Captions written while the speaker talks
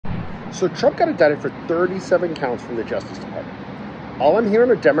So Trump got indicted for 37 counts from the Justice Department. All I'm hearing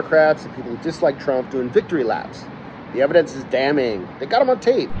are Democrats and people who dislike Trump doing victory laps. The evidence is damning. They got him on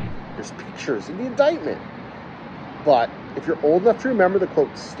tape. There's pictures in the indictment. But if you're old enough to remember the,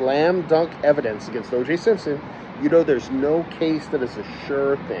 quote, slam dunk evidence against O.J. Simpson, you know there's no case that is a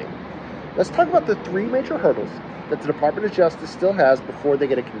sure thing. Let's talk about the three major hurdles that the Department of Justice still has before they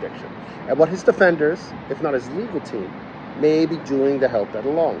get a conviction, and what his defenders, if not his legal team, may be doing to help that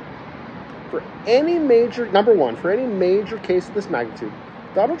along. For any major case of this magnitude,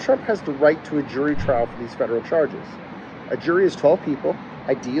 Donald Trump has the right to a jury trial for these federal charges. A jury is 12 people,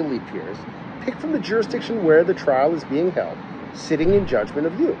 ideally peers, picked from the jurisdiction where the trial is being held, sitting in judgment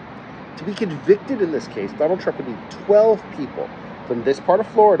of you. To be convicted in this case, Donald Trump would need 12 people from this part of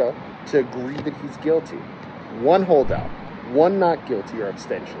Florida to agree that he's guilty. One holdout, one not guilty or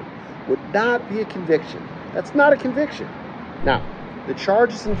abstention, would not be a conviction. That's not a conviction. Now, the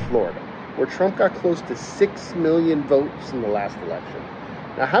charge is in Florida, where Trump got close to 6 million votes in the last election.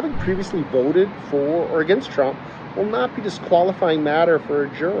 Now, having previously voted for or against Trump will not be a disqualifying matter for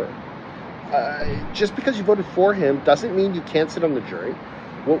a juror. Just because you voted for him doesn't mean you can't sit on the jury.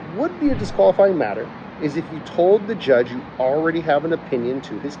 What would be a disqualifying matter is if you told the judge you already have an opinion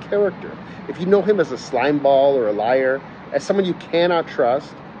to his character. If you know him as a slimeball or a liar, as someone you cannot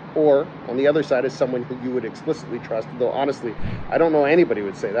trust, or, on the other side, as someone who you would explicitly trust, though honestly, I don't know anybody who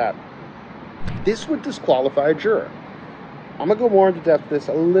would say that. This would disqualify a juror. I'm going to go more into depth this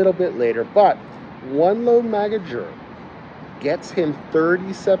a little bit later, but one lone MAGA juror gets him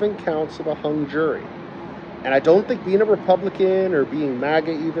 37 counts of a hung jury. And I don't think being a Republican or being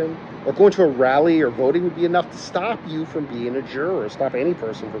MAGA even, or going to a rally or voting would be enough to stop you from being a juror, or stop any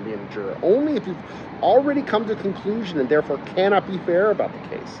person from being a juror. Only if you've already come to a conclusion and therefore cannot be fair about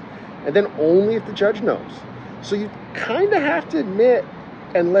the case. And then only if the judge knows. So you kind of have to admit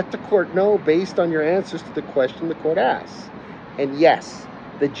and let the court know based on your answers to the question the court asks. And yes,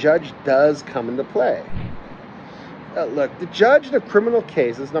 the judge does come into play. Look, the judge in a criminal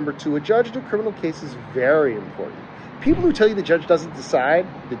case is number two. A judge in a criminal case is very important. People who tell you the judge doesn't decide,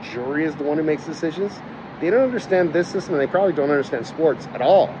 the jury is the one who makes decisions, they don't understand this system, and they probably don't understand sports at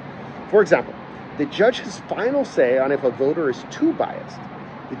all. For example, the judge has final say on if a voter is too biased.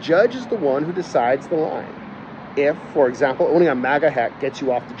 The judge is the one who decides the line. If, for example, owning a MAGA hat gets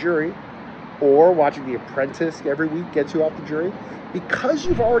you off the jury, or watching The Apprentice every week gets you off the jury, because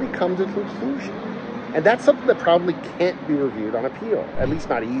you've already come to a conclusion. And that's something that probably can't be reviewed on appeal, at least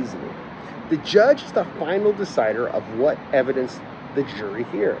not easily. The judge is the final decider of what evidence the jury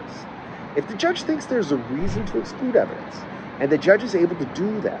hears. If the judge thinks there's a reason to exclude evidence, and the judge is able to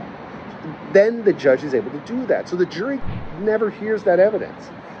do that, then the judge is able to do that. So the jury never hears that evidence,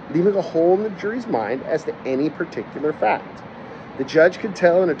 leaving a hole in the jury's mind as to any particular fact. The judge can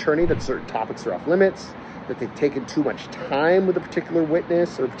tell an attorney that certain topics are off limits, that they've taken too much time with a particular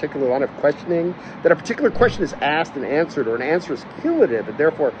witness or a particular line of questioning, that a particular question is asked and answered, or an answer is cumulative, and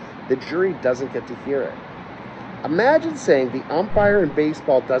therefore the jury doesn't get to hear it. Imagine saying the umpire in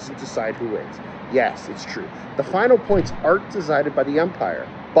baseball doesn't decide who wins. Yes, it's true. The final points aren't decided by the umpire,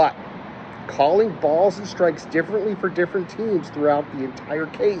 but calling balls and strikes differently for different teams throughout the entire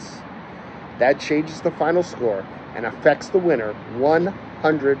case, that changes the final score and affects the winner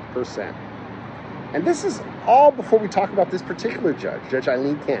 100%. And this is all before we talk about this particular judge, Judge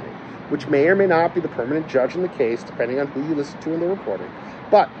Eileen Cannon, which may or may not be the permanent judge in the case, depending on who you listen to in the reporting.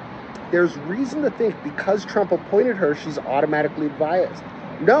 But there's reason to think because Trump appointed her, she's automatically biased.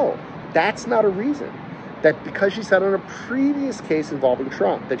 No, that's not a reason. That because she sat on a previous case involving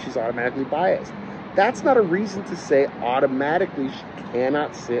Trump, that she's automatically biased. That's not a reason to say automatically she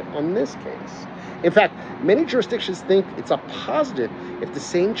cannot sit on this case. In fact, many jurisdictions think it's a positive if the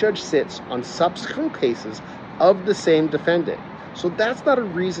same judge sits on subsequent cases of the same defendant. So that's not a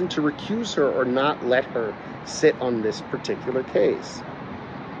reason to recuse her or not let her sit on this particular case.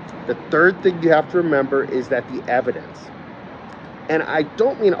 The third thing you have to remember is that the evidence, and I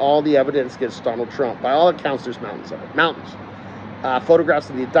don't mean all the evidence against Donald Trump. By all accounts, there's mountains of it. Mountains. Photographs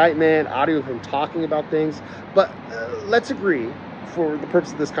of the indictment, audio of him talking about things. But let's agree, for the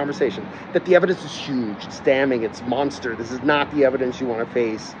purpose of this conversation, that the evidence is huge, it's damning, it's monster. This is not the evidence you want to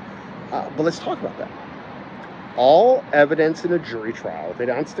face. But let's talk about that. All evidence in a jury trial, if it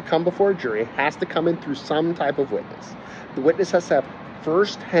wants to come before a jury, has to come in through some type of witness. The witness has to have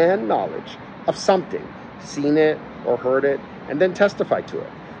first-hand knowledge of something, seen it or heard it, and then testify to it.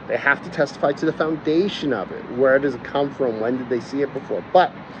 They have to testify to the foundation of it. Where does it come from? When did they see it before?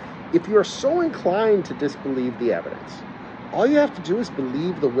 But if you are so inclined to disbelieve the evidence, all you have to do is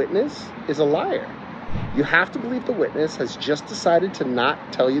believe the witness is a liar. You have to believe the witness has just decided to not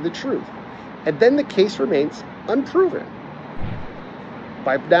tell you the truth, and then the case remains unproven.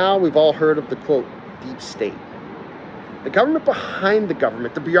 By now, we've all heard of the, quote, deep state. The government behind the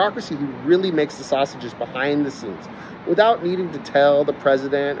government, the bureaucracy who really makes the sausages behind the scenes, without needing to tell the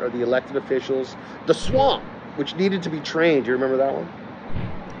president or the elected officials, the swamp, which needed to be trained. You remember that one?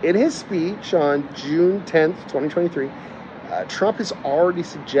 In his speech on June 10th, 2023, Trump has already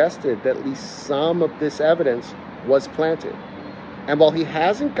suggested that at least some of this evidence was planted. And while he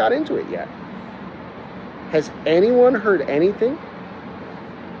hasn't got into it yet, has anyone heard anything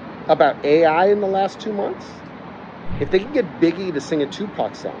about AI in the last 2 months? If they can get Biggie to sing a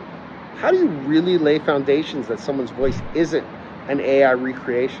Tupac song, how do you really lay foundations that someone's voice isn't an AI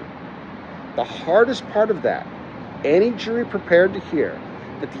recreation? The hardest part of that, any jury prepared to hear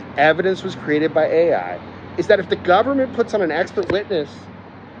that the evidence was created by AI, is that if the government puts on an expert witness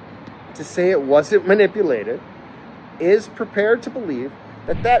to say it wasn't manipulated, is prepared to believe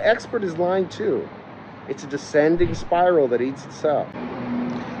that that expert is lying too. It's a descending spiral that eats itself.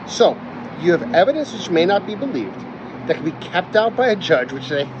 So, you have evidence which may not be believed, that can be kept out by a judge, which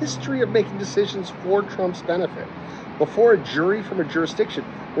has a history of making decisions for Trump's benefit, before a jury from a jurisdiction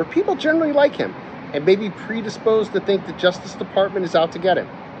where people generally like him and may be predisposed to think the Justice Department is out to get him.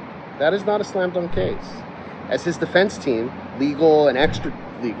 That is not a slam dunk case. As his defense team, legal and extra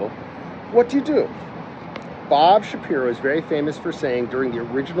legal, what do you do? Bob Shapiro is very famous for saying during the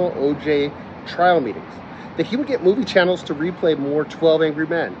original OJ trial meetings that he would get movie channels to replay more 12 Angry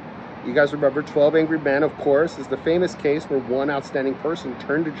Men. You guys remember 12 Angry Men, of course, is the famous case where one outstanding person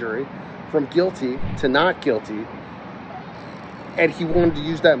turned a jury from guilty to not guilty, and he wanted to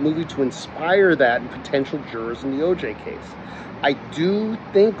use that movie to inspire that in potential jurors in the OJ case. I do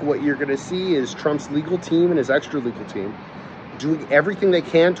think what you're going to see is Trump's legal team and his extra legal team doing everything they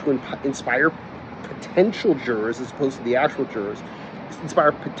can to inspire potential jurors, as opposed to the actual jurors,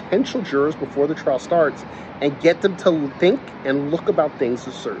 inspire potential jurors before the trial starts and get them to think and look about things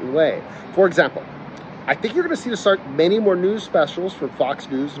a certain way. For example, I think you're going to see to start many more news specials from Fox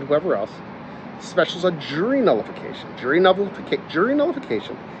News and whoever else, specials on jury nullification. Jury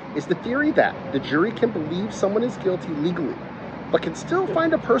nullification is the theory that the jury can believe someone is guilty legally, but can still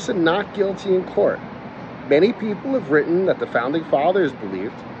find a person not guilty in court. Many people have written that the founding fathers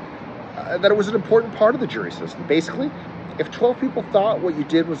believed that it was an important part of the jury system. Basically, if 12 people thought what you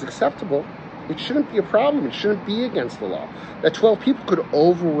did was acceptable, it shouldn't be a problem. It shouldn't be against the law. That 12 people could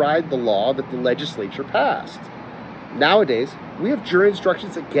override the law that the legislature passed. Nowadays, we have jury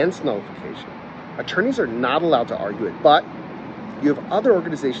instructions against nullification. Attorneys are not allowed to argue it, but you have other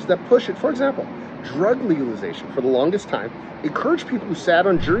organizations that push it. For example, drug legalization, for the longest time, encouraged people who sat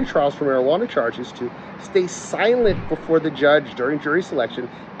on jury trials for marijuana charges to stay silent before the judge during jury selection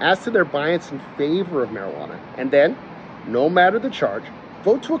as to their bias in favor of marijuana. And then, no matter the charge,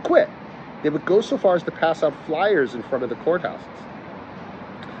 vote to acquit. They would go so far as to pass out flyers in front of the courthouses.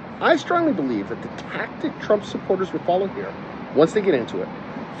 I strongly believe that the tactic Trump supporters will follow here, once they get into it,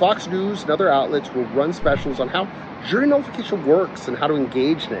 Fox News and other outlets will run specials on how jury nullification works and how to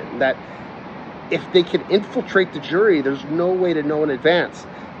engage in it, and that if they can infiltrate the jury, there's no way to know in advance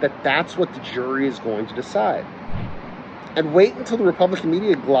that that's what the jury is going to decide. And wait until the Republican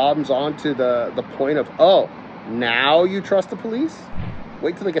media globs onto the point of, oh, now you trust the police?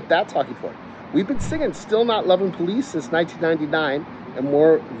 Wait till they get that talking point. We've been singing Still Not Loving Police since 1999 and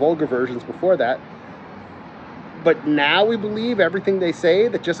more vulgar versions before that. But now we believe everything they say,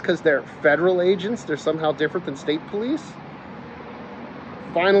 that just because they're federal agents, they're somehow different than state police?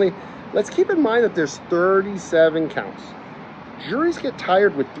 Finally, let's keep in mind that there's 37 counts. Juries get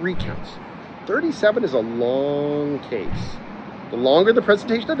tired with 3 counts. 37 is a long case. The longer the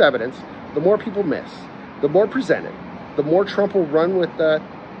presentation of evidence, the more people miss. The more presented, the more Trump will run with the,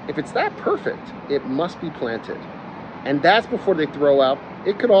 if it's that perfect, it must be planted. And that's before they throw out,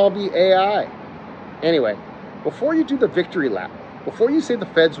 it could all be AI. Anyway, before you do the victory lap, before you say the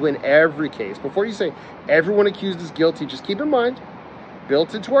feds win every case, before you say everyone accused is guilty, just keep in mind,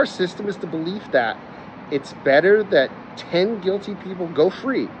 built into our system is the belief that it's better that 10 guilty people go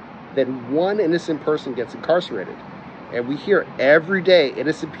free than 1 innocent person gets incarcerated. And we hear every day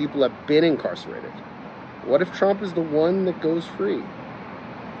innocent people have been incarcerated. What if Trump is the one that goes free?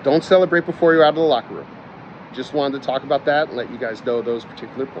 Don't celebrate before you're out of the locker room. Just wanted to talk about that and let you guys know those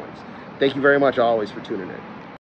particular points. Thank you very much always for tuning in.